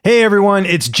Hey everyone,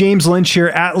 it's James Lynch here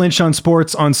at Lynch on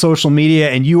Sports on social media,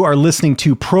 and you are listening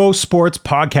to Pro Sports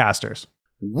Podcasters.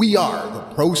 We are the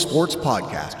Pro Sports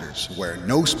Podcasters, where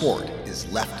no sport is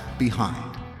left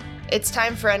behind. It's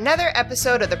time for another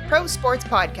episode of the Pro Sports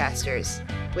Podcasters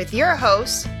with your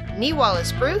hosts, Nee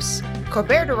Wallace Bruce,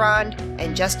 Corbert Durand,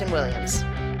 and Justin Williams.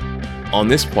 On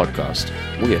this podcast,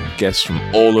 we have guests from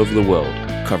all over the world,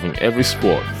 covering every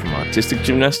sport from artistic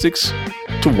gymnastics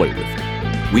to weightlifting.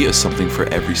 We have something for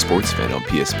every sports fan on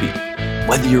PSP.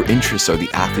 Whether your interests are the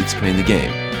athletes playing the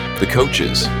game, the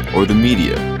coaches, or the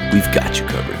media, we've got you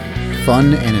covered.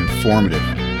 Fun and informative,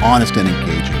 honest and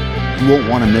engaging. You won't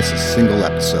want to miss a single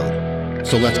episode.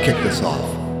 So let's kick this off.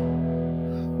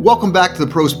 Welcome back to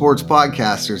the Pro Sports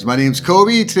Podcasters. My name's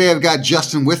Kobe. Today I've got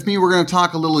Justin with me. We're going to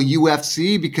talk a little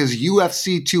UFC because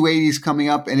UFC 280 is coming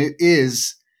up, and it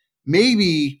is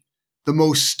maybe the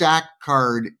most stacked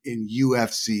card in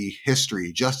UFC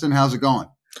history. Justin, how's it going?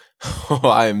 Oh,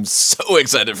 I'm so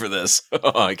excited for this.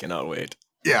 I cannot wait.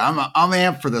 Yeah, I'm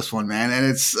amped for this one, man. And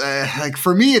it's like,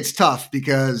 for me, it's tough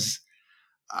because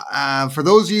for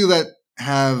those of you that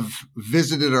have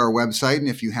visited our website, and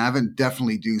if you haven't,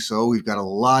 definitely do so. We've got a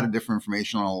lot of different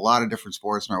information on a lot of different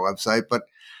sports on our website, but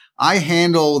I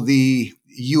handle the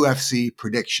UFC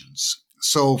predictions.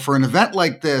 So for an event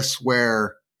like this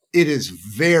where it is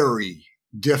very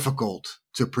difficult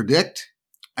to predict,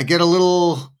 I get a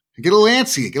little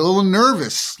antsy, I get a little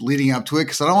nervous leading up to it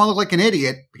because I don't want to look like an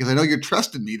idiot, because I know you're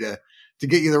trusting me to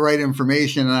get you the right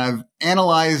information. And I've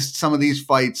analyzed some of these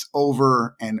fights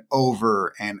over and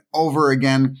over and over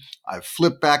again. I've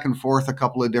flipped back and forth a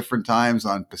couple of different times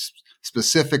on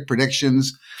specific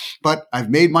predictions, but I've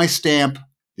made my stamp.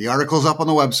 The article's up on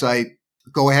the website.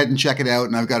 Go ahead and check it out.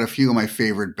 And I've got a few of my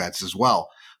favorite bets as well.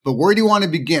 But where do you want to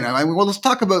begin? I mean, well, let's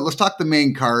talk the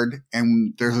main card,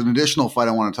 and there's an additional fight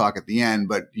I want to talk at the end.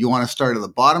 But you want to start at the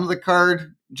bottom of the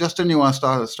card, Justin? You want to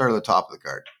start at the top of the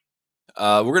card?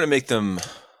 We're going to make them,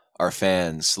 our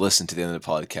fans, listen to the end of the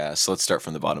podcast. So let's start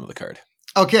from the bottom of the card.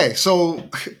 Okay, so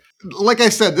like I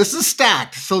said, this is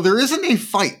stacked. So there isn't a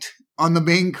fight on the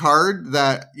main card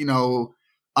that,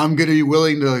 I'm going to be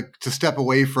willing to step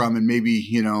away from and maybe,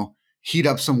 heat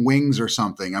up some wings or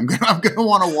something. I'm gonna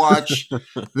want to watch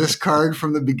this card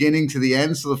from the beginning to the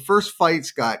end. So the first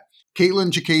fight's got Katlyn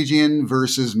Chookagian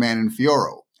versus Manon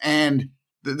Fiorot, and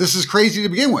this is crazy to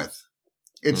begin with.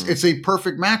 It's a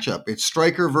perfect matchup. It's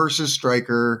striker versus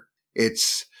striker.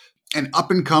 It's an up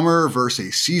and comer versus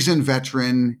a seasoned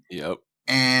veteran. Yep.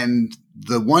 And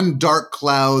the one dark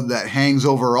cloud that hangs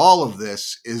over all of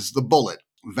this is the Bullet,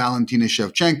 Valentina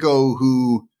Shevchenko,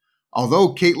 who,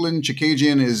 although Katlyn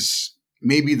Chookagian is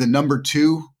maybe the number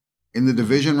 2 in the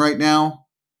division right now,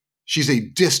 she's a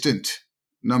distant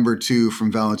number 2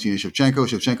 from Valentina Shevchenko.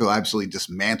 Shevchenko absolutely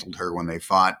dismantled her when they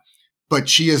fought. But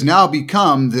she has now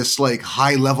become this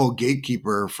high-level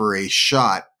gatekeeper for a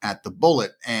shot at the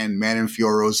Bullet, and Manon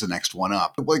Fiorot's the next one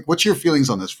up. What's your feelings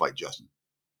on this fight, Justin?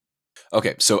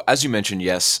 Okay, so as you mentioned,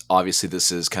 yes, obviously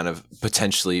this is kind of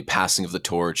potentially passing of the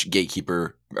torch,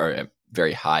 gatekeeper, or a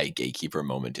very high gatekeeper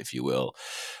moment, if you will,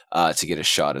 to get a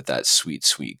shot at that sweet,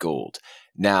 sweet gold.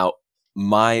 Now,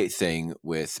 my thing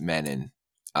with Manon,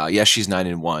 yes, she's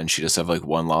 9-1. She does have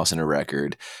one loss in her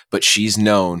record, but she's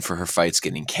known for her fights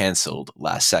getting canceled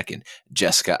last second.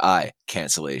 Jessica Eye,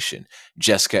 cancellation.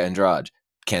 Jessica Andrade,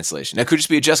 cancellation. That could just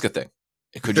be a Jessica thing.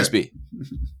 It could just be.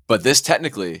 But this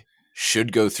technically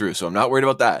should go through, so I'm not worried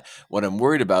about that. What I'm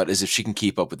worried about is if she can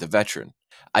keep up with the veteran.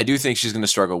 I do think she's going to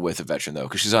struggle with a veteran, though,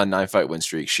 because she's on a 9-fight win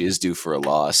streak. She is due for a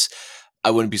loss.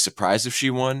 I wouldn't be surprised if she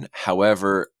won.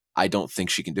 However, I don't think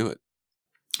she can do it.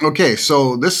 Okay,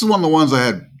 so this is one of the ones I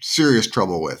had serious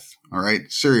trouble with. All right,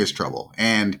 serious trouble.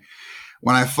 And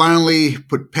when I finally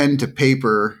put pen to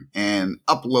paper and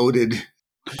uploaded,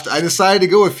 I decided to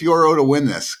go with Fiorot to win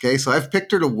this. Okay, so I've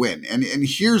picked her to win. And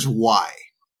here's why.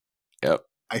 Yep.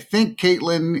 I think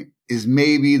Katlyn is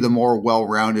maybe the more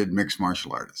well-rounded mixed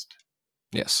martial artist.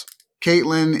 Yes.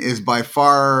 Katlyn is by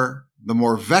far the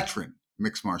more veteran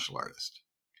mixed martial artist.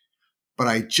 But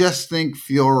I just think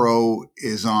Fiorot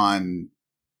is on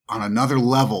another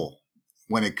level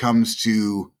when it comes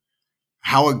to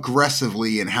how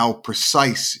aggressively and how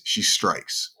precise she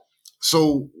strikes.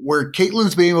 So where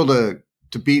Katlyn's been able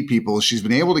to beat people, she's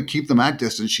been able to keep them at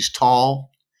distance. She's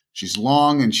tall, she's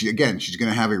long, and she's going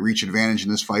to have a reach advantage in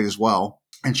this fight as well.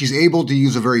 And she's able to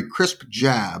use a very crisp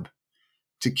jab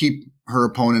to keep her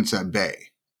opponents at bay.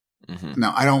 Mm-hmm.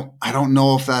 Now, I don't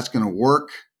know if that's going to work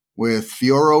with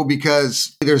Fiorot,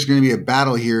 because there's going to be a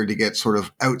battle here to get sort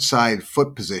of outside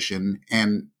foot position,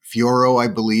 and Fiorot, I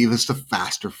believe, is the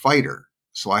faster fighter.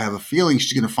 So I have a feeling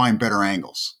she's going to find better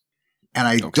angles. And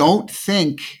I don't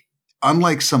think,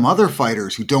 unlike some other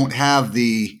fighters who don't have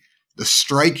the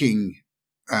striking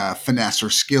finesse or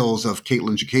skills of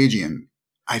Caitlin Chookagian,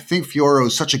 I think Fiorot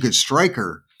is such a good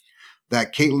striker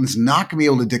that Caitlin's not going to be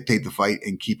able to dictate the fight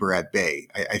and keep her at bay.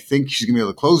 I think she's going to be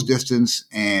able to close distance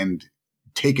and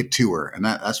take it to her. And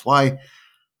that's why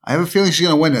I have a feeling she's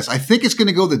going to win this. I think it's going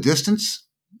to go the distance.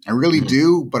 I really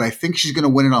do, but I think she's going to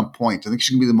win it on points. I think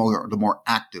she's going to be the more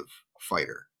active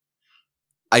fighter.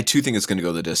 I too think it's going to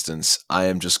go the distance. I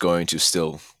am just going to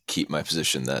still keep my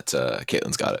position that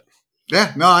Caitlin's got it.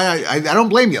 Yeah, no, I don't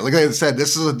blame you. Like I said,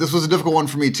 this was a difficult one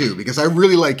for me too, because I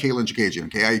really like Caitlin Chookagian.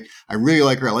 Okay, I really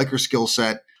like her. I like her skill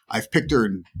set. I've picked her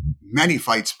in many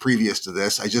fights previous to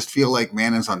this. I just feel like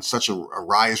Mannon's on such a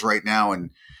rise right now, and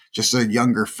just a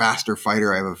younger, faster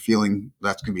fighter. I have a feeling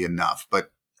that's going to be enough.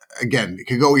 But again, it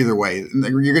could go either way.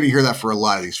 You're going to hear that for a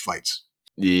lot of these fights.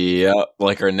 Yeah,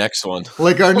 like our next one. So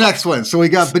we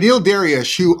got Beneil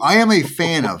Dariush, who I am a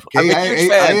fan of. Okay,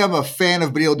 I am a fan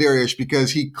of Beneil Dariush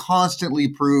because he constantly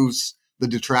proves the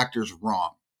detractors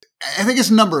wrong. I think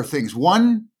it's a number of things.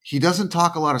 One, he doesn't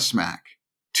talk a lot of smack.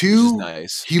 Two,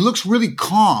 nice. He looks really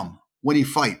calm when he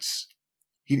fights.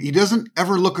 He doesn't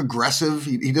ever look aggressive.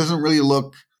 He doesn't really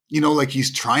look, like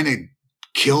he's trying to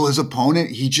kill his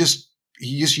opponent. He just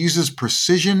uses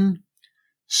precision,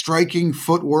 striking,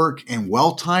 footwork, and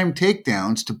well-timed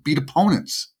takedowns to beat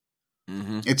opponents.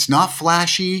 Mm-hmm. It's not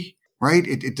flashy, right?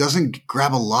 It doesn't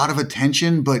grab a lot of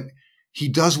attention, but he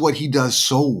does what he does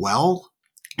so well.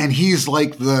 And he's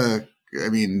like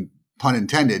pun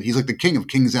intended, he's like the king of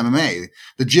Kings MMA.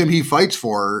 The gym he fights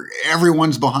for,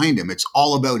 everyone's behind him. It's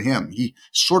all about him. He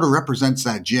sort of represents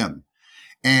that gym.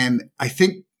 And I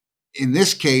think in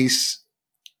this case,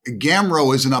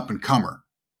 Gamrot is an up-and-comer.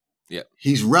 Yeah.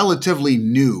 He's relatively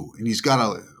new, and he's got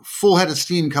a full head of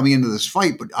steam coming into this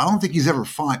fight, but I don't think he's ever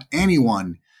fought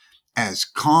anyone as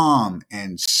calm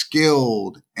and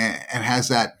skilled and has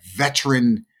that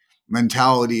veteran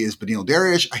mentality as Beneil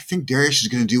Dariush. I think Dariush is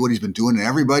going to do what he's been doing to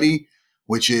everybody,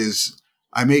 which is,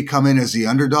 I may come in as the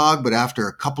underdog, but after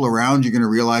a couple of rounds, you're going to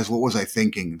realize, what was I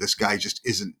thinking? This guy he's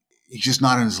just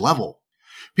not on his level.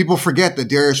 People forget that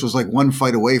Dariush was like one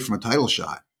fight away from a title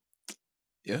shot.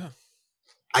 Yeah.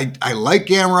 I like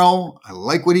Gamrot. I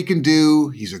like what he can do.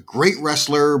 He's a great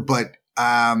wrestler, but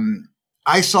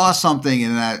I saw something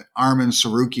in that Arman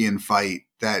Tsarukyan fight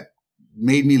that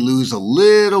made me lose a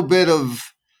little bit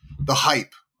of the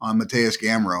hype on Mateusz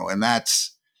Gamrot, and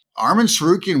that's Arman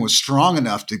Tsarukyan was strong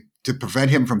enough to prevent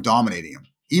him from dominating him.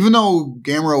 Even though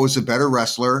Gamrot was a better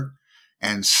wrestler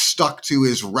and stuck to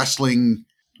his wrestling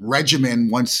regimen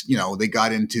once, they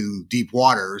got into deep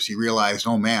waters, he realized,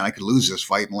 oh man, I could lose this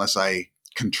fight unless I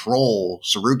control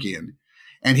Tsarukyan.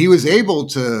 And he was able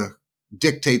to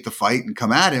dictate the fight and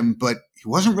come at him, but he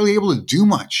wasn't really able to do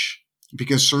much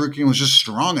because Tsarukyan was just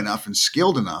strong enough and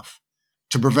skilled enough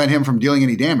to prevent him from dealing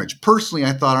any damage. Personally,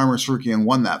 I thought Arman Tsarukyan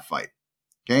won that fight.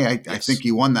 Okay, I think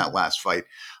he won that last fight.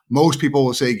 Most people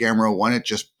will say Gamrot won it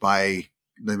just by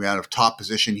the amount of top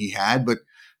position he had. But,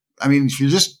 I mean, if you're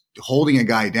just holding a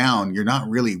guy down, you're not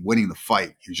really winning the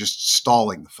fight. You're just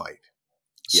stalling the fight.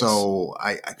 Yes. So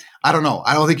I don't know.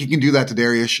 I don't think he can do that to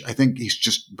Dariush. I think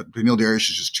but Beneil Dariush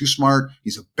is just too smart.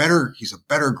 He's a better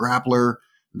grappler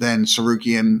than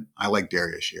Tsarukyan. I like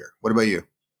Dariush here. What about you?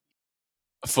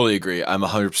 I fully agree. I'm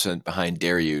 100% behind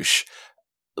Dariush.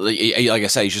 Like I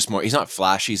said, he's not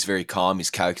flashy. He's very calm. He's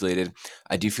calculated.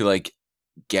 I do feel like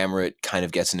Gamrot kind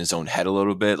of gets in his own head a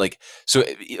little bit. So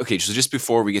just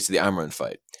before we get to the Amron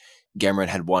fight, Gamrot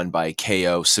had won by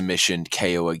KO, submission,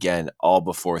 KO again, all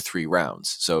before 3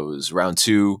 rounds. So it was round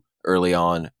 2 early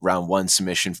on, round 1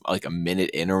 submission, like a minute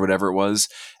in or whatever it was.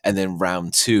 And then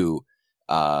round 2,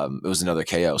 it was another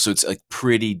KO. So it's like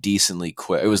pretty decently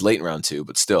quick. It was late in round 2,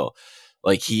 but still,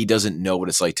 like he doesn't know what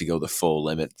it's like to go the full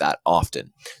limit that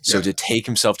often. So to take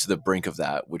himself to the brink of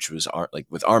that, which was like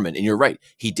with Arman, and you're right,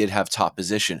 he did have top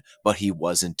position, but he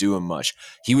wasn't doing much.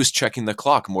 He was checking the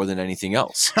clock more than anything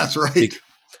else. That's right.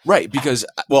 Right, because,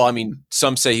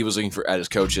 some say he was looking at his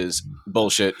coaches.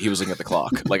 Bullshit, he was looking at the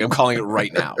clock. Like, I'm calling it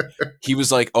right now. He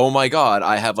was like, oh my God,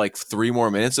 I have like 3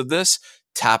 more minutes of this.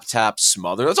 Tap, tap,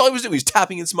 smother. That's all he was doing. He was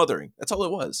tapping and smothering. That's all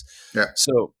it was. Yeah.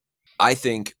 So I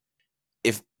think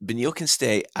if Beneil can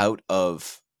stay out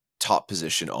of top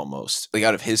position almost, like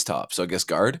out of his top, so I guess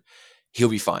guard, he'll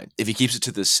be fine. If he keeps it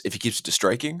to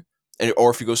striking,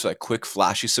 or if he goes for that quick,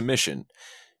 flashy submission,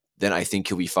 then I think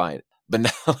he'll be fine. But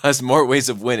now has more ways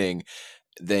of winning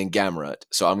than Gamrot.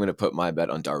 So I'm going to put my bet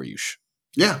on Dariush.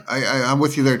 Yeah, I'm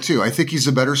with you there too. I think he's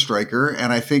a better striker,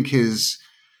 and I think his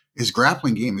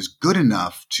grappling game is good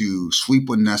enough to sweep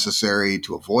when necessary,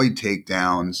 to avoid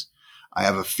takedowns. I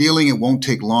have a feeling it won't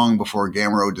take long before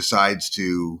Gamero decides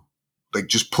to like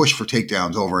just push for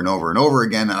takedowns over and over and over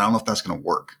again. And I don't know if that's going to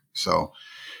work. So,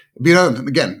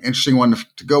 again, interesting one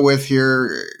to go with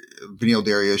here. Beneil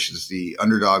Dariush is the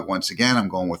underdog once again. I'm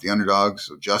going with the underdog,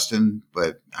 so Justin.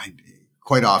 But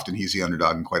quite often he's the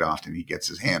underdog, and quite often he gets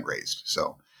his hand raised.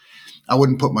 So I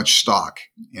wouldn't put much stock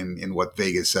in what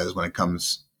Vegas says when it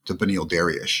comes to Beneil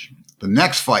Dariush. The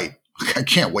next fight, I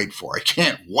can't wait for. I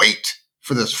can't wait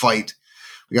for this fight.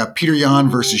 We got Petr Yan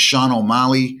versus Sean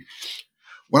O'Malley.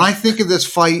 When I think of this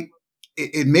fight,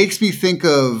 it makes me think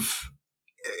of,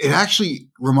 it actually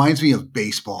reminds me of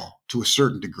baseball to a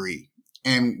certain degree.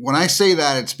 And when I say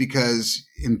that, it's because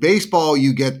in baseball,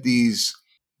 you get these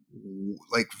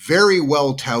like very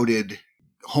well touted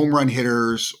home run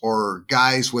hitters or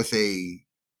guys with a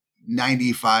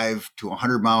 95 to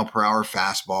 100 mile per hour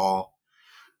fastball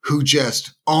who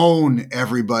just own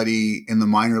everybody in the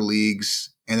minor leagues.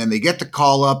 And then they get the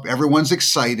call up, everyone's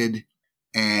excited,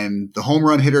 and the home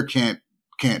run hitter can't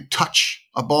touch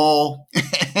a ball.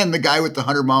 And the guy with the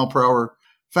 100 mile per hour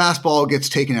fastball gets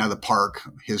taken out of the park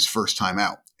his first time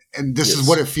out. And this is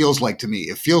what it feels like to me.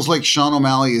 It feels like Sean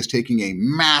O'Malley is taking a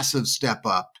massive step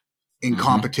up in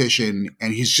competition,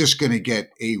 and he's just going to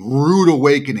get a rude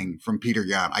awakening from Petr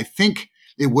Yan. I think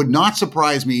it would not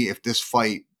surprise me if this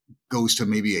fight goes to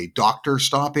maybe a doctor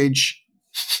stoppage.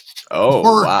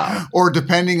 Wow. Or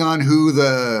depending on who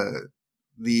the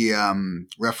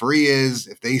referee is,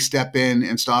 if they step in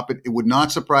and stop it, it would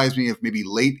not surprise me if maybe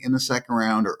late in the second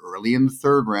round or early in the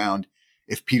third round,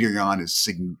 if Petr Yan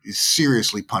is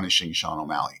seriously punishing Sean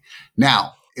O'Malley.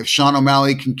 Now, if Sean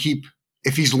O'Malley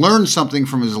if he's learned something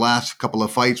from his last couple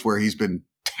of fights where he's been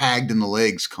tagged in the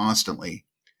legs constantly,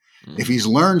 if he's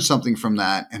learned something from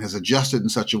that and has adjusted in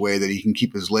such a way that he can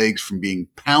keep his legs from being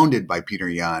pounded by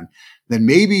Petr Yan, then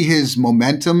maybe his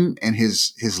momentum and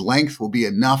his length will be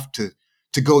enough to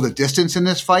go the distance in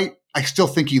this fight. I still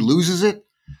think he loses it,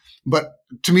 but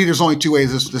to me, there's only two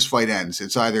ways this fight ends.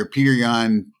 It's either Petr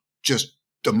Yan just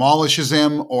demolishes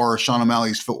him, or Sean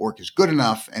O'Malley's footwork is good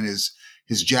enough and his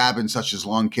jab and such as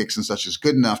long kicks and such is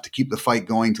good enough to keep the fight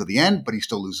going till the end, but he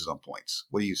still loses on points.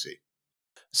 What do you see?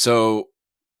 So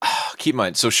keep in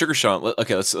mind, so Sugar Sean,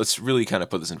 okay, let's really kind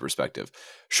of put this in perspective.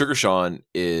 Sugar Sean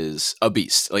is a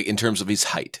beast, like in terms of his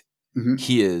height. Mm-hmm.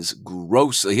 He is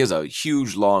gross. He has a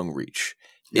huge, long reach.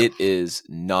 Yep. It is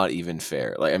not even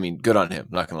fair. Like, I mean, good on him,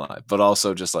 not gonna lie. But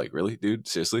also just like, really, dude?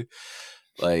 Seriously?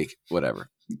 Like, whatever.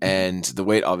 And the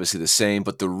weight, obviously the same,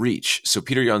 but the reach. So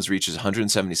Petr Yan's reach is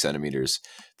 170 centimeters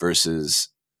versus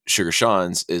Sugar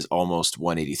Sean's is almost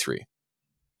 183.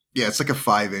 Yeah, it's like a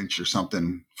 5-inch or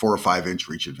something, 4 or 5 inch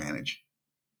reach advantage.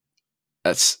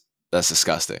 That's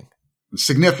disgusting. It's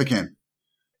significant.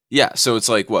 Yeah, so it's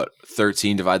like what,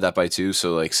 13, divide that by 2,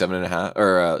 so like 7.5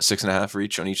 or 6.5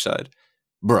 reach on each side.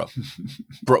 Bro,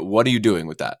 what are you doing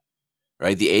with that?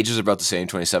 Right? The ages are about the same,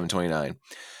 27, 29.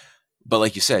 But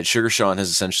like you said, Sugar Sean has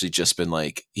essentially just been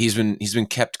like, he's been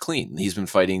kept clean. He's been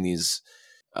fighting these,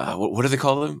 what do they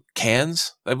call them?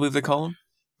 Cans, I believe they call them.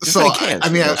 So, I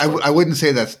mean, I wouldn't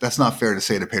say that's not fair to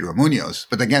say to Pedro Munoz,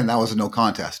 but again, that was a no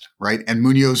contest, right? And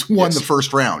Munoz won the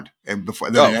first round and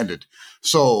before then it ended.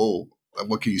 So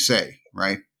what can you say,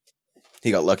 right? He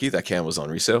got lucky. That can was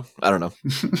on resale. I don't know.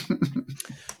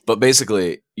 But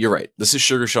basically, you're right. This is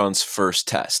Sugar Sean's first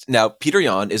test. Now, Petr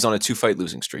Yan is on a 2-fight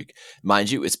losing streak.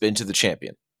 Mind you, it's been to the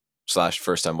champion. /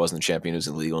 first time wasn't the champion, it was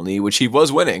in legal knee, which he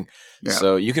was winning. Yeah.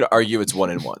 So you could argue it's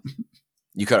 1-1.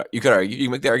 You could argue, you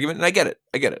can make the argument, and I get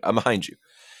it. I'm behind you.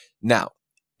 Now,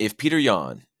 if Petr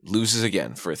Yan loses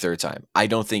again for a third time, I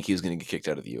don't think he's going to get kicked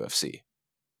out of the UFC.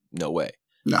 No way.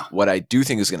 No. What I do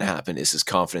think is going to happen is his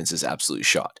confidence is absolutely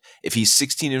shot. If he's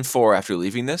 16-4 after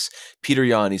leaving this, Petr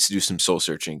Yan needs to do some soul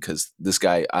searching because this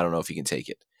guy, I don't know if he can take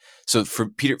it. So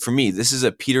for me, this is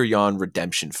a Petr Yan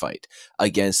redemption fight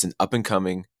against an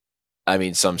up-and-coming, I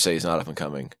mean, some say he's not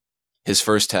up-and-coming, his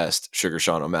first test, Sugar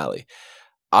Sean O'Malley.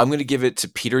 I'm going to give it to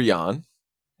Petr Yan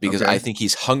because I think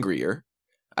he's hungrier.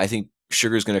 I think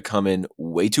Sugar's going to come in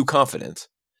way too confident.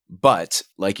 But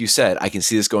like you said, I can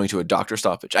see this going to a doctor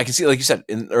stoppage. I can see, like you said,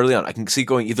 early on, I can see it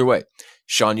going either way.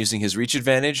 Sean using his reach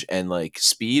advantage and like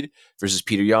speed versus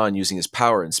Petr Yan using his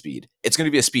power and speed. It's going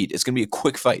to be a speed. It's going to be a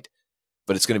quick fight.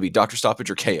 But it's going to be doctor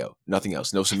stoppage or KO. Nothing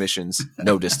else. No submissions.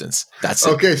 No distance. That's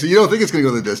it. Okay, so you don't think it's going to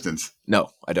go the distance? No,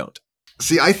 I don't.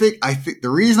 See, I think the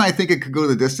reason I think it could go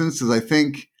the distance is I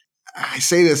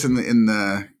say this in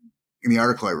the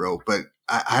article I wrote, but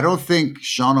I don't think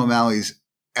Sean O'Malley's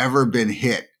ever been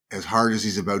hit as hard as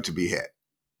he's about to be hit.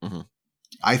 Mm-hmm.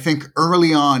 I think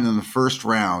early on in the first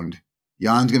round,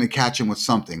 Jan's going to catch him with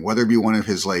something, whether it be one of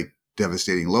his like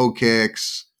devastating low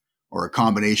kicks or a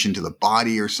combination to the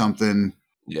body or something.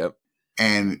 Yep.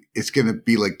 And it's going to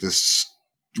be like this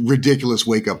ridiculous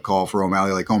wake up call for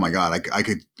O'Malley. Like, oh my God, I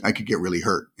could get really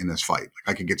hurt in this fight. Like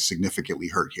I could get significantly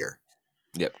hurt here.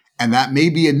 Yep. And that may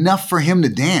be enough for him to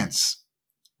dance,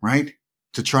 right?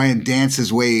 To try and dance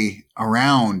his way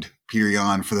around Peter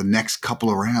Yan for the next couple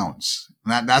of rounds.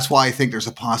 And that's why I think there's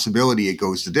a possibility it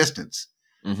goes the distance.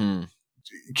 Mm-hmm.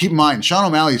 Keep in mind, Sean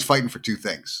O'Malley is fighting for two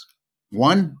things.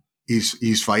 One,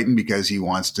 he's fighting because he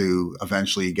wants to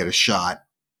eventually get a shot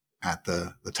at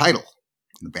the title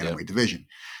in the bantamweight division.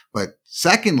 But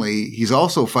secondly, he's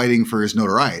also fighting for his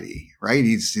notoriety, right?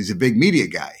 He's a big media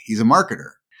guy. He's a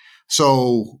marketer.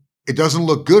 So it doesn't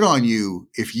look good on you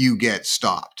if you get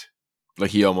stopped.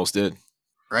 Like he almost did.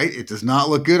 Right? It does not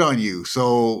look good on you.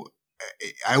 So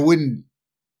I don't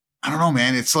know,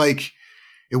 man. It's like,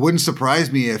 it wouldn't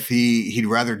surprise me if he'd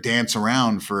rather dance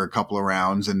around for a couple of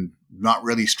rounds and not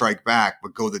really strike back,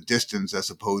 but go the distance as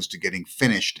opposed to getting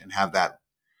finished and have that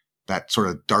sort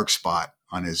of dark spot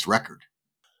on his record.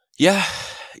 Yeah.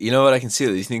 You know what? I can see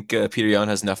that. Do you think Peter Yan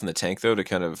has enough in the tank, though, to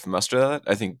kind of muster that?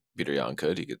 I think Peter Yan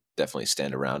could. He could definitely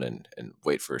stand around and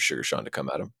wait for Sugar Sean to come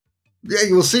at him. Yeah,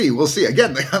 we'll see. We'll see.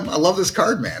 Again, I love this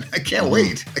card, man. I can't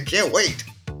wait.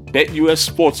 BetUS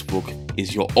Sportsbook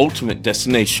is your ultimate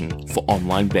destination for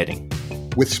online betting.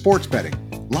 With sports betting,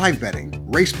 live betting,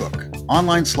 racebook,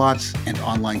 online slots, and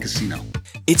online casino.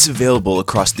 It's available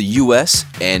across the US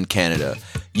and Canada.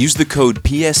 Use the code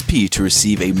PSP to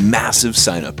receive a massive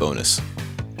sign-up bonus.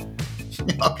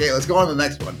 Okay, let's go on to the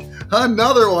next one.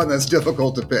 Another one that's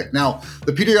difficult to pick. Now,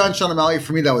 the Peter Yan, Sean O'Malley,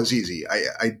 for me, that was easy.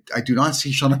 I do not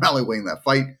see Sean O'Malley winning that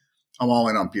fight. I'm all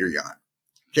in on Peter Yan.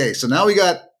 Okay, so now we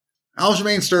got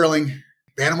Aljamain Sterling,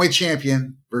 bantamweight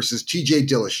champion, versus TJ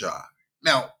Dillashaw.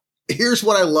 Now, here's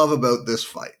what I love about this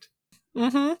fight.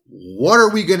 Mm-hmm. What are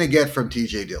we going to get from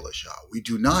TJ Dillashaw? We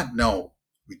do not know.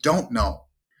 We don't know.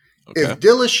 Okay. If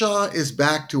Dillashaw is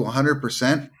back to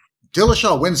 100%,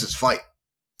 Dillashaw wins this fight.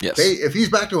 Yes. If he's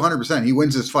back to 100%, he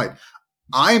wins this fight.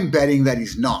 I'm betting that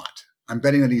he's not. I'm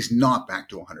betting that he's not back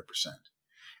to 100%.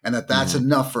 And that's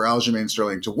enough for Aljamain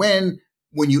Sterling to win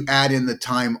when you add in the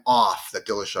time off that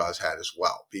Dillashaw has had as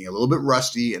well, being a little bit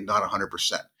rusty and not 100%.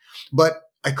 But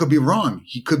I could be wrong.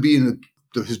 He could be in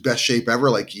his best shape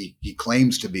ever, like he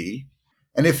claims to be.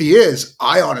 And if he is,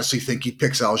 I honestly think he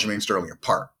picks Aljamain Sterling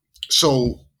apart.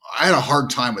 So I had a hard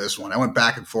time with this one. I went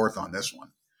back and forth on this one.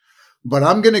 But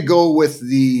I'm going to go with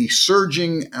the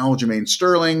surging Aljamain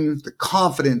Sterling, the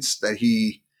confidence that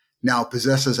he now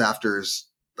possesses after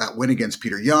that win against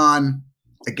Peter Yan,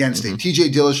 against a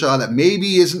TJ Dillashaw that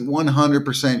maybe isn't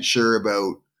 100% sure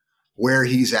about where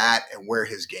he's at and where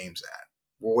his game's at.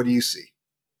 Well, what do you see?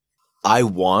 I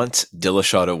want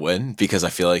Dillashaw to win because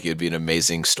I feel like it would be an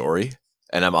amazing story.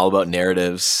 And I'm all about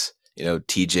narratives. You know,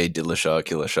 TJ Dillashaw,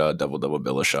 Killashaw, double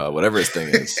Billashaw, whatever his thing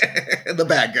is. The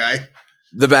bad guy.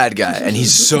 The bad guy. And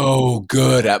he's so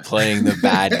good at playing the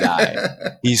bad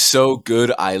guy. He's so good.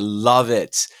 I love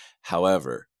it.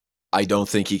 However, I don't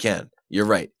think he can. You're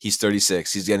right. He's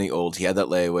 36. He's getting old. He had that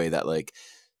layaway,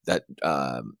 that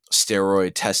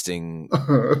steroid testing.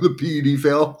 The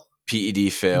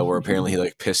PED fail where apparently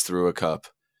he pissed through a cup.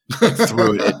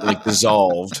 Through it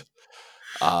dissolved.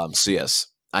 So yes,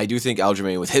 I do think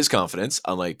Aljamain with his confidence,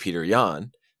 unlike Peter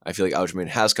Yan, I feel like Aljamain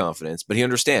has confidence, but he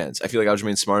understands. I feel like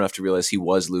Aljamain's smart enough to realize he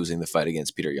was losing the fight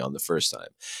against Peter Yan the first time,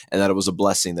 and that it was a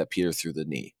blessing that Peter threw the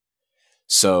knee.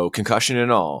 So concussion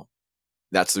and all,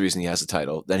 that's the reason he has the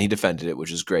title. Then he defended it,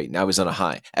 which is great. Now he's on a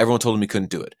high. Everyone told him he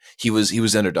couldn't do it. He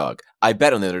was underdog. I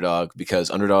bet on the underdog because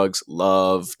underdogs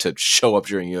love to show up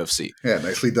during UFC. Yeah,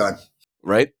 nicely done.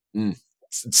 Right?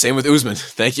 Same with Usman.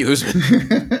 Thank you, Usman,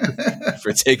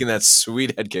 for taking that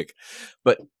sweet head kick.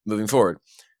 But moving forward,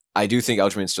 I do think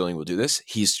Aljamain Sterling will do this.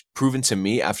 He's proven to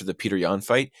me after the Peter Yan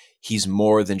fight, he's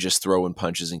more than just throwing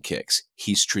punches and kicks.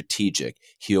 He's strategic.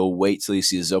 He'll wait till he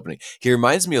sees his opening. He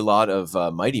reminds me a lot of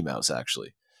Mighty Mouse,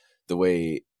 actually. The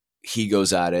way he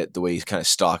goes at it, the way he kind of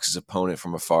stalks his opponent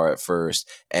from afar at first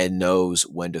and knows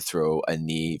when to throw a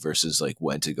knee versus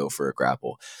when to go for a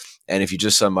grapple. And if you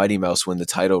just saw Mighty Mouse win the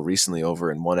title recently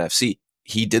over in ONE FC,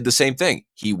 he did the same thing.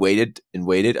 He waited and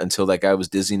waited until that guy was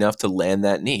dizzy enough to land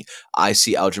that knee. I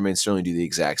see Aljamain Sterling do the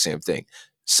exact same thing,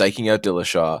 psyching out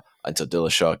Dillashaw until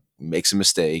Dillashaw makes a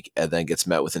mistake and then gets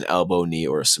met with an elbow, knee,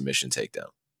 or a submission takedown.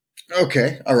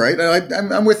 Okay, all right.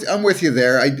 I'm with you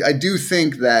there. I do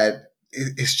think that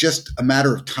it's just a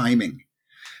matter of timing,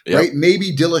 right?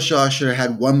 Maybe Dillashaw should have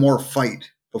had one more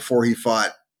fight before he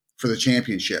fought for the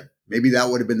championship. Maybe that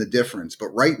would have been the difference.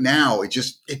 But right now, it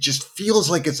just feels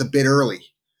like it's a bit early.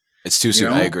 It's too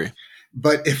soon. I agree.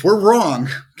 But if we're wrong,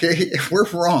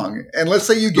 and let's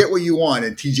say you get what you want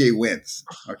and TJ wins,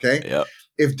 okay? Yep.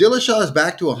 If Dillashaw is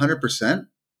back to 100%,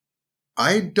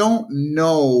 I don't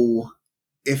know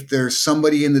if there's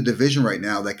somebody in the division right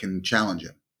now that can challenge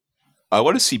him. I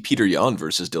want to see Peter Yan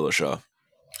versus Dillashaw.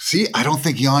 See, I don't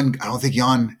think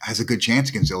Yan has a good chance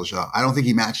against Dillashaw. I don't think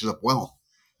he matches up well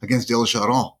against Dillashaw at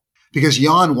all. Because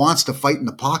Yan wants to fight in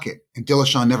the pocket, and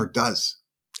Dillashaw never does.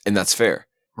 And that's fair.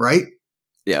 Right?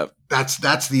 Yeah.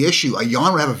 That's the issue.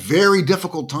 Yan would have a very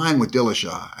difficult time with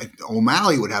Dillashaw.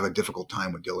 O'Malley would have a difficult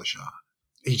time with Dillashaw.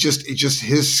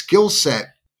 His skill set,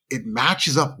 it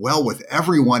matches up well with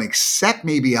everyone except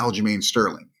maybe Aljamain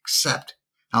Sterling.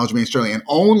 And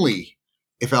only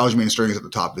if Aljamain Sterling is at the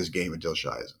top of his game and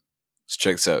Dillashaw isn't. So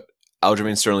check this out.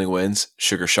 Aljamain Sterling wins.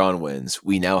 Sugar Sean wins.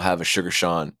 We now have a Sugar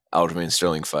Sean Aljamain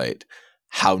Sterling fight.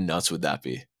 How nuts would that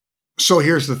be? So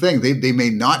here's the thing. They may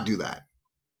not do that.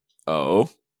 Oh?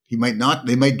 He might not.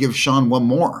 They might give Sean one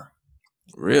more.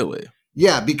 Really?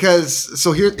 Yeah, because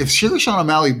if Sugar Sean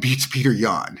O'Malley beats Peter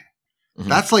Yan,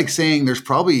 that's like saying there's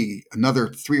probably another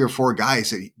 3 or 4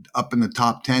 guys up in the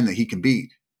top 10 that he can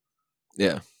beat.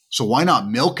 Yeah. So why not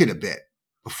milk it a bit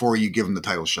before you give him the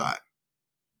title shot?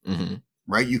 Mm-hmm.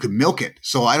 Right? You could milk it.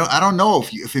 So I don't know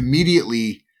if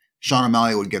immediately Sean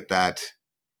O'Malley would get that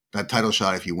title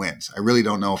shot if he wins. I really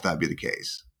don't know if that'd be the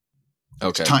case.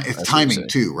 Okay. It's timing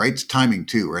too, right? It's timing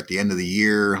too. We're at the end of the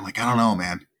year. Like, I don't know,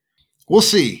 man. We'll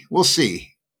see. Well,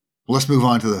 let's move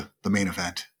on to the main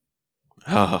event.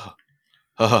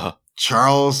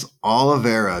 Charles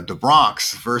Oliveira, the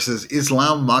Bronx versus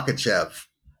Islam Makhachev.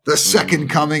 The second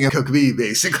coming of Khabib,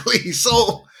 basically.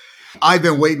 So I've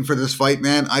been waiting for this fight,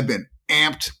 man. I've been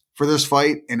amped for this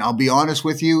fight. And I'll be honest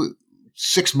with you,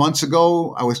 6 months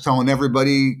ago, I was telling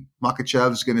everybody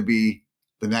Makhachev's going to be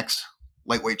the next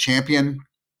lightweight champion.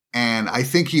 And I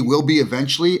think he will be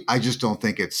eventually. I just don't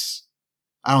think it's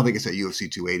at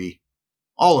UFC 280.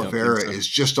 Oliveira is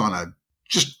just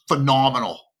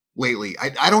phenomenal lately.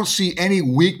 I don't see any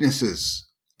weaknesses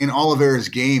in Oliveira's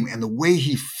game and the way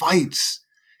he fights.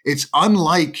 It's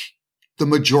unlike the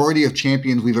majority of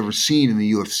champions we've ever seen in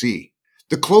the UFC.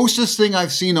 The closest thing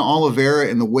I've seen to Oliveira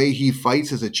in the way he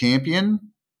fights as a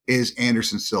champion is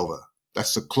Anderson Silva.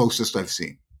 That's the closest I've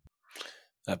seen.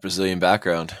 That Brazilian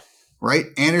background. Right?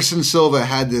 Anderson Silva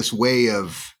had this way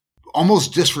of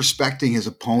almost disrespecting his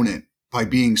opponent by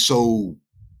being so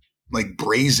like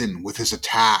brazen with his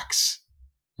attacks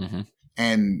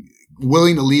and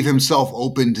willing to leave himself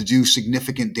open to do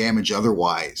significant damage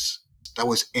otherwise. That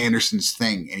was Anderson's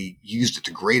thing, and he used it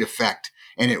to great effect,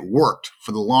 and it worked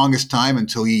for the longest time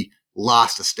until he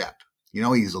lost a step. You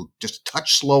know, he's just a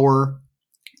touch slower,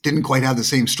 didn't quite have the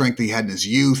same strength he had in his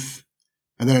youth,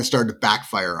 and then it started to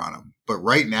backfire on him. But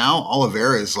right now,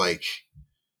 Oliveira is like,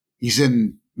 he's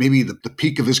in maybe the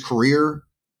peak of his career.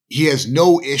 He has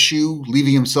no issue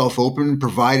leaving himself open,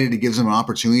 provided it gives him an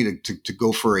opportunity to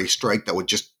go for a strike that would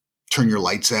just turn your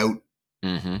lights out.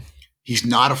 Mm-hmm. He's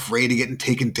not afraid of getting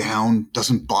taken down.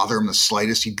 Doesn't bother him the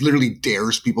slightest. He literally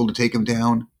dares people to take him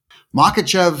down.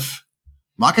 Makhachev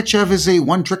is a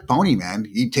one-trick pony, man.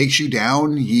 He takes you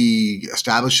down. He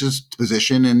establishes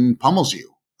position and pummels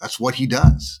you. That's what he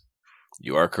does.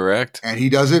 You are correct. And he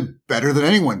does it better than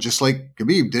anyone, just like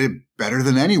Khabib did it better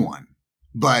than anyone.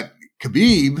 But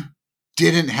Khabib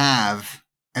didn't have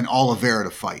an Oliveira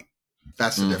to fight.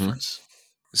 That's the difference.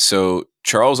 So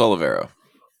Charles Oliveira,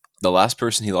 the last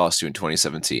person he lost to in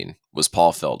 2017 was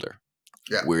Paul Felder.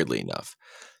 Yeah. Weirdly enough.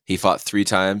 He fought 3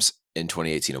 times in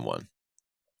 2018 and won.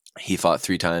 He fought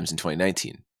 3 times in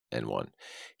 2019 and won.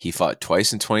 He fought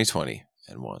twice in 2020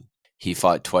 and won. He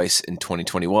fought twice in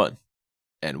 2021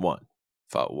 and won.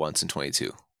 Fought once in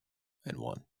 22 and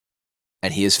won.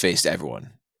 And he has faced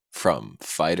everyone from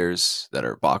fighters that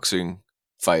are boxing,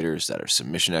 fighters that are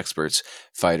submission experts,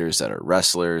 fighters that are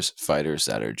wrestlers, fighters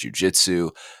that are jiu-jitsu,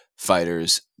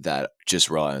 fighters that just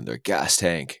rely on their gas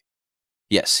tank.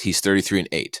 Yes, he's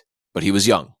 33-8, but he was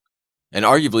young. And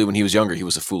arguably when he was younger, he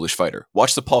was a foolish fighter.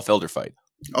 Watch the Paul Felder fight.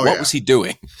 What was he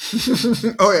doing?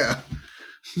 Oh, yeah.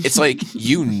 It's like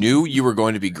you knew you were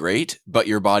going to be great, but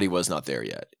your body was not there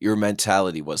yet. Your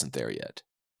mentality wasn't there yet.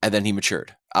 And then he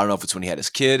matured. I don't know if it's when he had his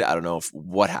kid. I don't know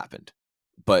what happened.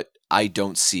 But I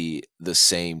don't see the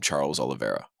same Charles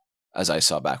Oliveira as I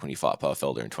saw back when he fought Paul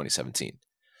Felder in 2017.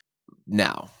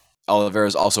 Now, Oliveira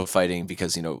is also fighting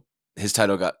because, you know, his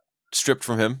title got stripped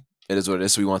from him. It is what it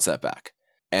is, so he wants that back.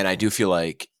 And I do feel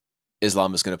like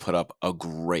Islam is going to put up a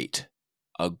great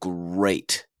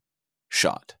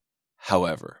shot.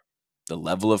 However, the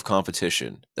level of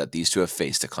competition that these two have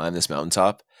faced to climb this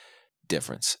mountaintop,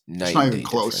 difference. It's not even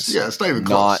close. Yeah, it's not even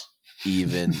close. Not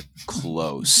even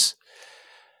close.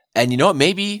 And you know what?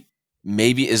 Maybe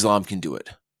Islam can do it.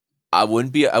 I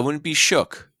wouldn't be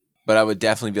shook, but I would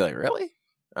definitely be like, really?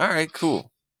 All right,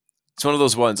 cool. It's one of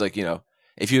those ones like,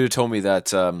 if you had told me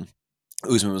that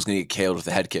Usman was going to get KO'd with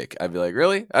a head kick, I'd be like,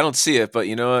 really? I don't see it, but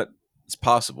you know what? It's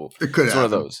possible. It could It's one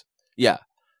of those. Yeah.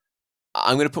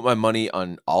 I'm going to put my money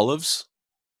on Olives.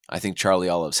 I think Charlie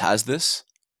Olives has this.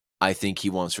 I think he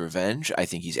wants revenge. I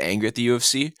think he's angry at the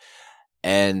UFC.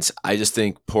 And I just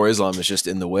think poor Islam is just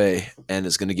in the way and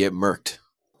is going to get murked.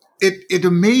 It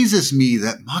amazes me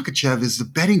that Makhachev is the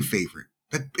betting favorite.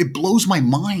 It blows my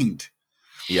mind.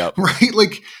 Yep. Right?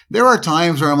 Like, there are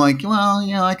times where I'm like, well,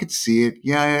 yeah, I could see it.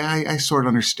 Yeah, I sort of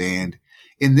understand.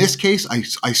 In this case, I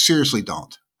seriously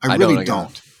don't. I really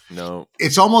don't. No.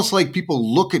 It's almost like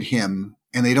people look at him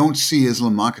and they don't see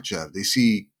Islam Makhachev. They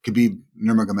see Khabib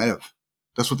Nurmagomedov.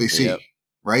 That's what they see. Yep.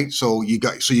 Right? So you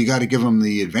got to give him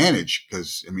the advantage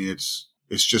because, I mean, it's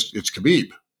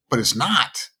Khabib, but it's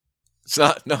not. It's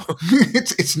not. No.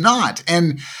 It's not.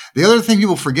 And the other thing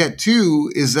people forget too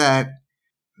is that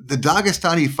the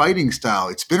Dagestani fighting style,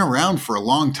 it's been around for a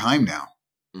long time now.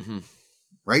 Mm-hmm.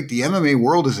 Right? The MMA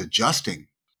world is adjusting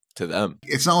To them.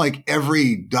 It's not like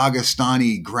every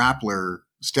Dagestani grappler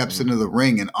steps into the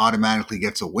ring and automatically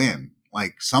gets a win.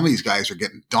 Like, some of these guys are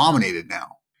getting dominated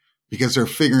now because they're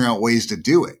figuring out ways to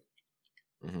do it.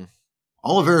 Mm-hmm.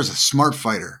 Oliveira is a smart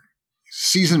fighter,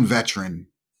 seasoned veteran.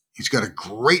 He's got a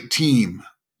great team.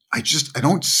 I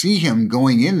don't see him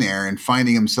going in there and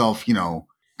finding himself,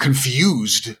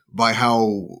 confused by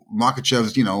how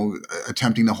Makhachev's,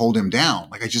 attempting to hold him down.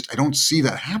 Like, I don't see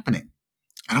that happening.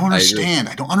 I don't understand.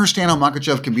 I don't understand how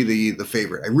Makhachev can be the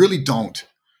favorite. I really don't.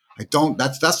 I don't.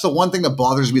 That's the one thing that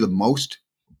bothers me the most.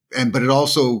 But it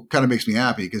also kind of makes me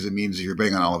happy because it means if you're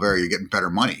betting on Oliveira, you're getting better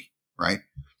money, right?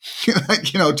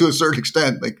 To a certain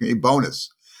extent, like a bonus.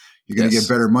 You're going to get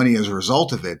better money as a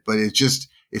result of it. But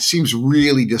it seems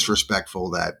really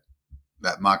disrespectful that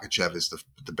Makhachev is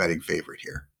the betting favorite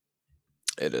here.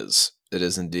 It is. It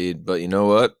is indeed. But you know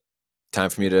what? Time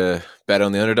for me to bet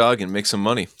on the underdog and make some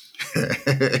money.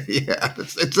 Yeah,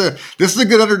 this is a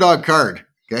good underdog card.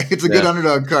 Okay, it's a good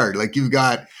underdog card. Like, you've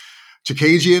got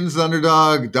Chikagian's the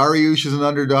underdog, Dariush is an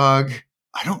underdog.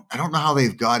 I don't know how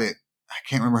they've got it. I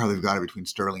can't remember how they've got it between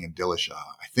Sterling and Dillashaw.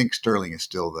 I think Sterling is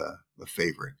still the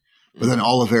favorite, but then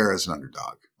Oliveira is an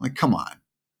underdog. Like, come on.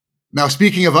 Now,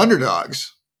 speaking of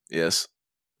underdogs, yes,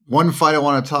 one fight I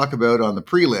want to talk about on the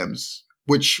prelims,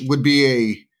 which would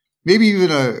be maybe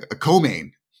even a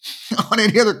co-main on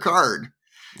any other card.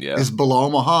 Yeah. Is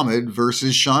Belal Muhammad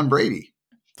versus Sean Brady.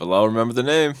 Belal, remember the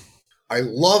name. I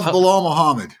love Belal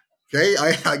Muhammad. Okay.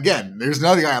 There's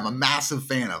another guy I'm a massive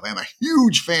fan of. I'm a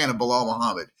huge fan of Belal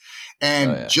Muhammad.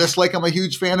 And just like I'm a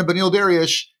huge fan of Beneil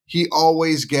Dariush, he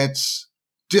always gets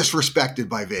disrespected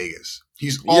by Vegas.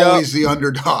 He's always the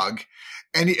underdog.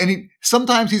 And he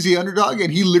sometimes he's the underdog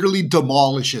and he literally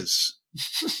demolishes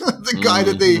the guy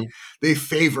that they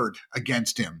favored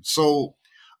against him. So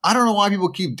I don't know why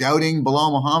people keep doubting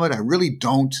Belal Muhammad. I really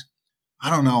don't. I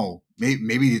don't know.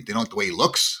 Maybe they don't like the way he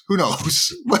looks. Who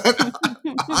knows? But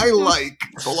I like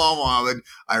Belal Muhammad.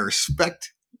 I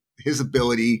respect his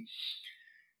ability.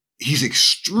 He's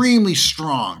extremely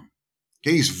strong.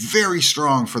 Okay, he's very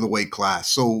strong for the weight class.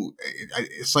 So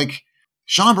it's like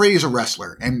Sean Brady is a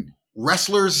wrestler, and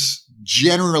wrestlers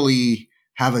generally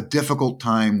have a difficult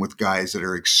time with guys that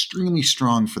are extremely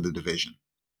strong for the division.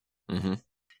 Mm-hmm.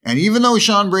 And even though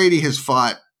Sean Brady has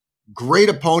fought great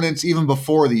opponents even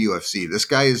before the UFC, this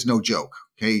guy is no joke.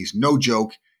 Okay, he's no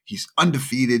joke. He's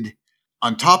undefeated.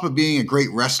 On top of being a great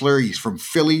wrestler, he's from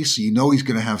Philly, so you know he's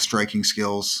going to have striking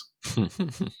skills.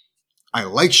 I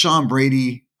like Sean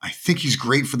Brady. I think he's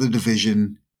great for the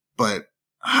division, but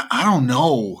I don't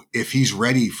know if he's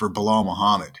ready for Belal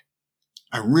Muhammad.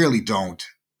 I really don't.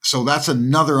 So that's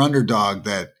another underdog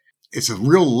that it's a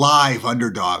real live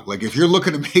underdog. Like, if you're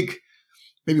looking to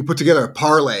maybe put together a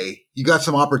parlay, you got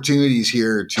some opportunities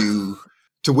here to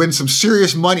win some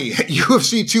serious money at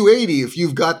UFC 280 if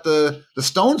you've got the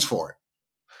stones for it.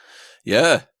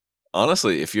 Yeah,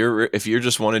 honestly, if you're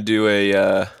just want to do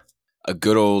a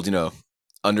good old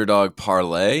underdog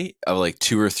parlay of like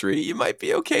 2 or 3, you might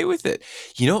be okay with it.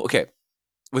 Okay,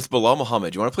 with Belal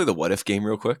Muhammad, you want to play the what if game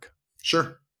real quick?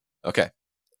 Sure. Okay,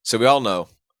 so we all know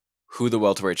who the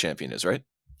welterweight champion is, right?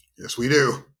 Yes, we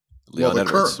do. Leon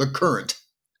Edwards. The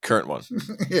current one.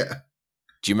 Yeah.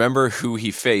 Do you remember who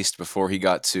he faced before he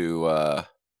got to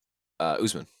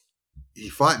Usman? He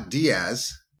fought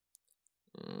Diaz.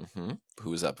 Mm-hmm. Who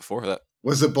was that before that?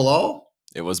 Was it Belal?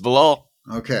 It was Belal.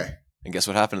 Okay. And guess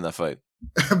what happened in that fight?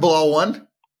 Belal won?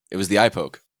 It was the eye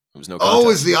poke. It was no contest. Oh, it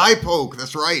was the eye poke.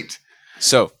 That's right.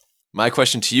 So, my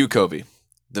question to you, Kobe.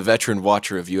 the veteran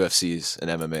watcher of UFCs and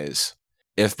MMAs.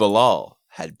 If Bilal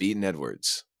had beaten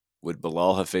Edwards, would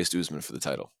Bilal have faced Usman for the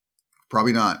title?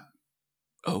 Probably not.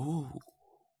 Oh.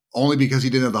 Only because he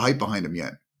didn't have the hype behind him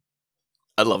yet.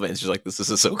 I love it. It's just like, this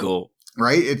is so cool.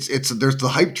 Right? It's there's the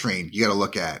hype train you got to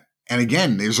look at. And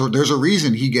again, there's a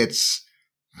reason he gets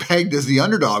pegged as the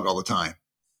underdog all the time.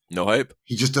 No hype.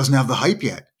 He just doesn't have the hype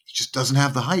yet. He just doesn't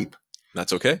have the hype.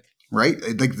 That's okay. Right?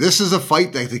 Like, this is a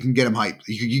fight that they can get him hyped.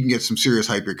 You can get some serious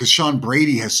hype here because Sean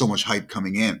Brady has so much hype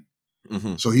coming in.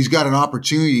 Mm-hmm. So he's got an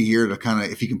opportunity here to kind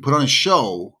of, if he can put on a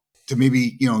show, to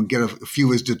maybe, get a few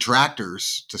of his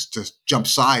detractors to jump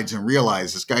sides and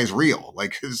realize this guy's real.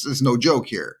 Like, this is no joke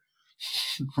here.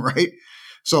 Right?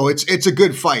 So it's a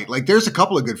good fight. Like, there's a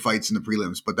couple of good fights in the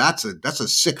prelims, but that's a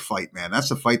sick fight, man.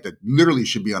 That's a fight that literally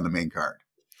should be on the main card.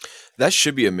 That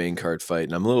should be a main card fight,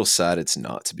 and I'm a little sad it's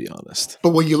not, to be honest.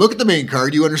 But when you look at the main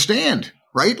card, you understand,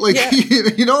 right? Like, Yeah.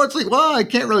 it's like, well, I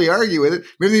can't really argue with it.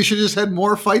 Maybe they should have just had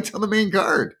more fights on the main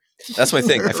card. That's my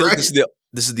thing. I feel Right? like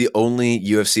this is the only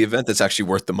UFC event that's actually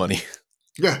worth the money.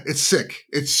 Yeah, it's sick.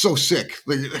 It's so sick.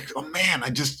 Like, oh man,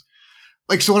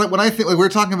 so when I think, like, we're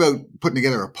talking about putting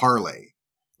together a parlay,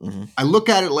 Mm-hmm. I look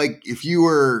at it like if you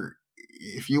want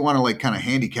to like kind of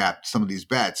handicap some of these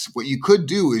bets, what you could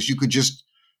do is you could just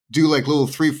do like little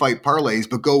 3-fight parlays,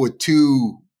 but go with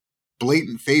 2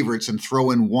 blatant favorites and throw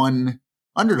in 1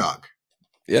 underdog.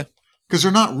 Yeah. Because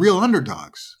they're not real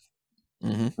underdogs,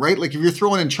 Mm-hmm. right? Like, if you're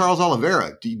throwing in Charles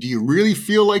Oliveira, do you really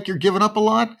feel like you're giving up a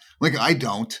lot? Like, I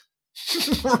don't.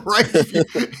 Right?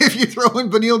 If you throw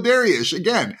in Beneil Dariush,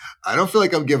 again, I don't feel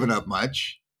like I'm giving up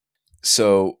much.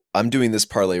 So I'm doing this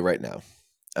parlay right now.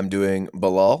 I'm doing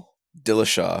Bilal,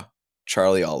 Dillashaw,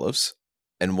 Charlie Olives,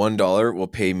 and $1 will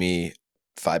pay me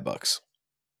 $5.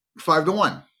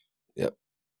 5-1. Yep.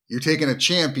 You're taking a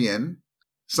champion,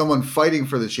 someone fighting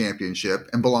for the championship,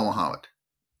 and Bilal Muhammad.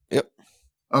 Yep.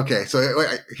 Okay, so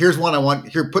here's one I want.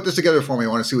 Here, put this together for me. I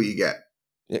want to see what you get.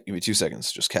 Yeah, give me 2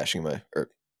 seconds. Just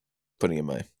putting in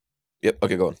my. Yep.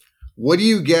 Okay, go on. What do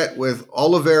you get with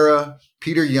Oliveira,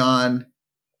 Peter Yan,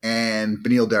 and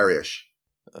Beneil Dariush?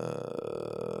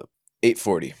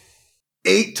 840.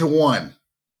 8-1.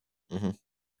 Mm-hmm.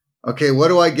 Okay, what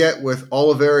do I get with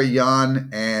Oliveira, Yan,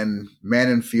 and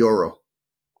Manon Fiorot?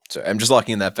 Sorry, I'm just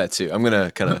locking in that bet too. I'm gonna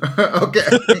kind of. Okay,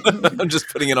 I'm just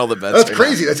putting in all the bets. that's right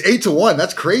crazy. That's 8-1.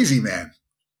 That's crazy, man.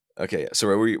 Now. Okay, so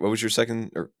what was your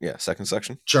second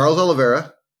section? Charles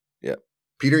Oliveira. Yep.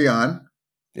 Peter Yan.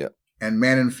 Yep. And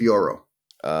Manon Fiorot.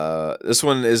 This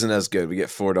one isn't as good. We get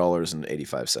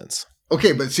 $4.85.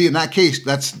 Okay, but see, in that case,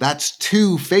 that's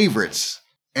 2 favorites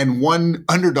and 1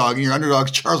 underdog, and your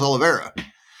underdog's Charles Oliveira.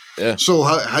 Yeah. So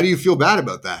how do you feel bad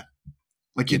about that?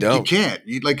 Like, You don't. You can't.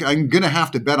 I'm gonna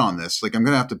have to bet on this. Like, I'm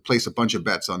gonna have to place a bunch of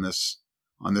bets on this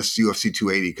UFC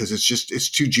 280 because it's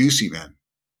too juicy, man.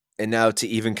 And now to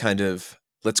even kind of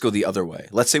let's go the other way.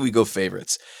 Let's say we go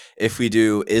favorites. If we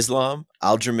do Islam,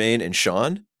 Aljamain, and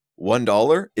Sean,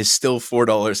 $1 is still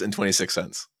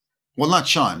 $4.26. Well, not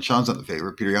Sean. Sean's not the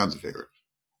favorite. Peter Yan's the favorite.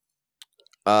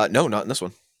 No, not in this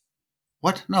one.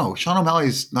 What? No, Sean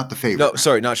O'Malley's not the favorite. No,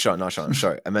 sorry, not Sean.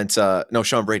 Sorry, I meant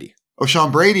Sean Brady. Oh,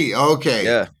 Sean Brady. Okay.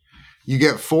 Yeah, You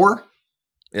get 4?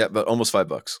 yeah, but almost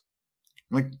 $5.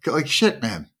 Like shit,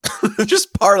 man.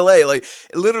 Just parlay. Like,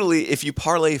 literally, if you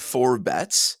parlay 4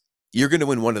 bets, you're going to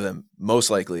win one of them,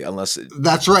 most likely, unless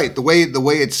That's right. The way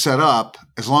it's set up,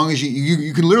 as long as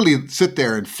you can literally sit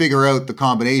there and figure out the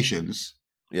combinations.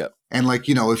 Yeah. And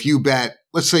if you bet,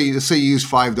 let's say you use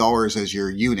 $5 as your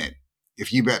unit.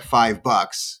 If you bet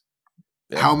 $5,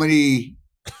 Yeah. how many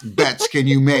bets can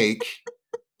you make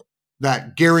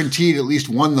that guaranteed at least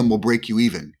one of them will break you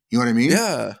even? You know what I mean?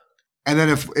 Yeah, And then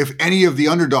if any of the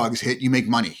underdogs hit, you make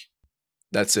money.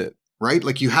 that's it. Right?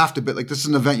 Like, you have to bet. Like, this is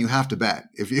an event you have to bet.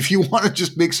 If you want to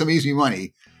just make some easy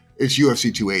money, it's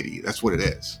UFC 280. That's what it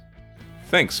is.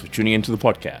 Thanks for tuning into the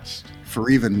podcast. For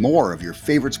even more of your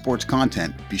favorite sports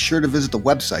content, be sure to visit the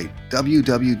website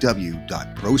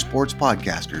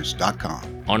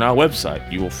www.prosportspodcasters.com. On our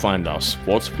website, you will find our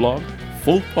sports blog,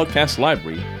 full podcast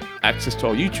library, access to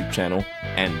our YouTube channel,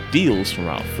 and deals from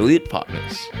our affiliate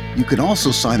partners. You can also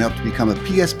sign up to become a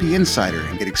PSP Insider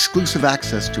and get exclusive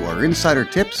access to our insider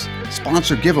tips,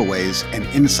 sponsor giveaways, and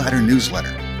insider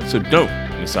newsletter, So don't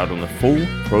miss out on the full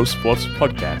Pro Sports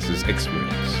Podcasters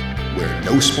experience. where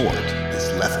no sport is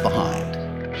left behind.